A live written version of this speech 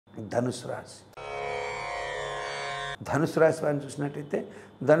ధనుసు రాశి. ధనుసు రాశి వారిని చూసినట్టయితే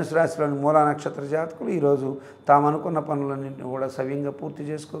ధనుసు రాశిలోని మూలా నక్షత్ర జాతకులు ఈరోజు తాము అనుకున్న పనులన్నింటినీ కూడా సవ్యంగా పూర్తి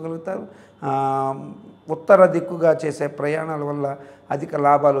చేసుకోగలుగుతారు. ఉత్తర దిక్కుగా చేసే ప్రయాణాల వల్ల అధిక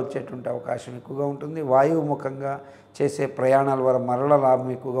లాభాలు వచ్చేటువంటి అవకాశం ఎక్కువగా ఉంటుంది. వాయుముఖంగా చేసే ప్రయాణాల వల్ల మరల లాభం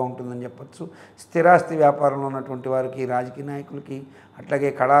ఎక్కువగా ఉంటుందని చెప్పచ్చు. స్థిరాస్తి వ్యాపారంలో ఉన్నటువంటి వారికి, రాజకీయ నాయకులకి, అట్లాగే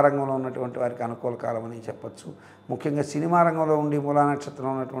కళారంగంలో ఉన్నటువంటి వారికి అనుకూల కాలం అని చెప్పచ్చు. ముఖ్యంగా సినిమా రంగంలో ఉండి మూలా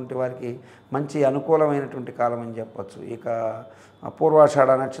నక్షత్రంలో ఉన్నటువంటి వారికి మంచి అనుకూలమైనటువంటి కాలం అని చెప్పచ్చు. ఇక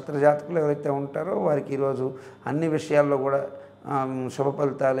పూర్వాషాఢ నక్షత్ర జాతకులు ఎవరైతే ఉంటారో వారికి ఈరోజు అన్ని విషయాల్లో కూడా శుభ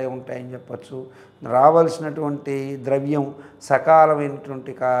ఫలితాలే ఉంటాయని చెప్పచ్చు. రావాల్సినటువంటి ద్రవ్యం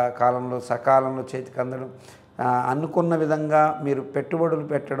సకాలమైనటువంటి కాలంలో సకాలంలో చేతికి అందడం, అనుకున్న విధంగా మీరు పెట్టుబడులు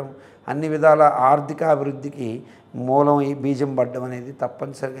పెట్టడం, అన్ని విధాల ఆర్థిక అభివృద్ధికి మూలం ఈ బీజం పడ్డం అనేది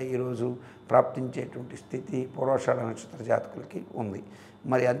తప్పనిసరిగా ఈరోజు ప్రాప్తించేటువంటి స్థితి పూర్వాషాఢ నక్షత్ర జాతకులకి ఉంది.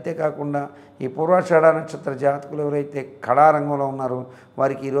 మరి అంతేకాకుండా ఈ పూర్వాషాఢ నక్షత్ర జాతకులు ఎవరైతే కళారంగంలో ఉన్నారో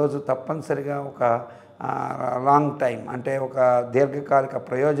వారికి ఈరోజు తప్పనిసరిగా ఒక లాంగ్ టైం అంటే ఒక దీర్ఘకాలిక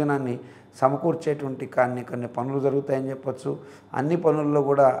ప్రయోజనాన్ని సమకూర్చేటువంటి కొన్ని పనులు జరుగుతాయని చెప్పచ్చు. అన్ని పనుల్లో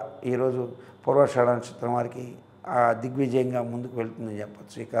కూడా ఈరోజు పూర్వాషాఢ నక్షత్రం వారికి దిగ్విజయంగా ముందుకు వెళ్తుందని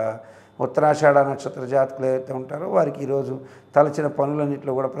చెప్పచ్చు. ఇక ఉత్తరాషాఢ నక్షత్ర జాతకులు ఏవైతే ఉంటారో వారికి ఈరోజు తలచిన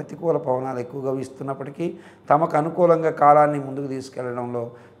పనులన్నింటిలో కూడా ప్రతికూల పవనాలు ఎక్కువగా వీస్తున్నప్పటికీ తమకు అనుకూలంగా కాలాన్ని ముందుకు తీసుకెళ్లడంలో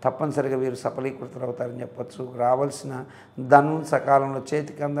తప్పనిసరిగా వీరు సఫలీకృతులవుతారని చెప్పచ్చు. రావాల్సిన ధనం సకాలంలో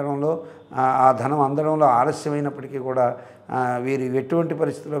చేతికి అందడంలో, ఆ ధనం అందడంలో ఆలస్యమైనప్పటికీ కూడా వీరు ఎటువంటి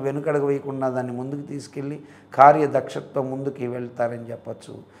పరిస్థితుల్లో వెనుకడుగు వేయకుండా దాన్ని ముందుకు తీసుకెళ్ళి కార్యదక్షతతో ముందుకు వెళ్తారని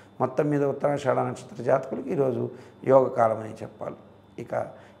చెప్పచ్చు. మొత్తం మీద ఉత్తరాషాఢ నక్షత్ర జాతకులకి ఈరోజు యోగకాలం అని చెప్పాలి. ఇక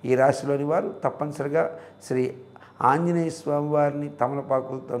ఈ రాశిలోని వారు తప్పనిసరిగా శ్రీ ఆంజనేయ స్వామి వారిని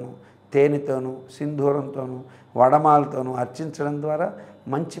తమలపాకులతోనూ, తేనెతోనూ, సింధూరంతోనూ, వడమాలతోనూ అర్చించడం ద్వారా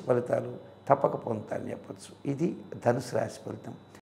మంచి ఫలితాలు తప్పక పొందుతారని చెప్పచ్చు. ఇది ధనుసు రాశి ఫలితం.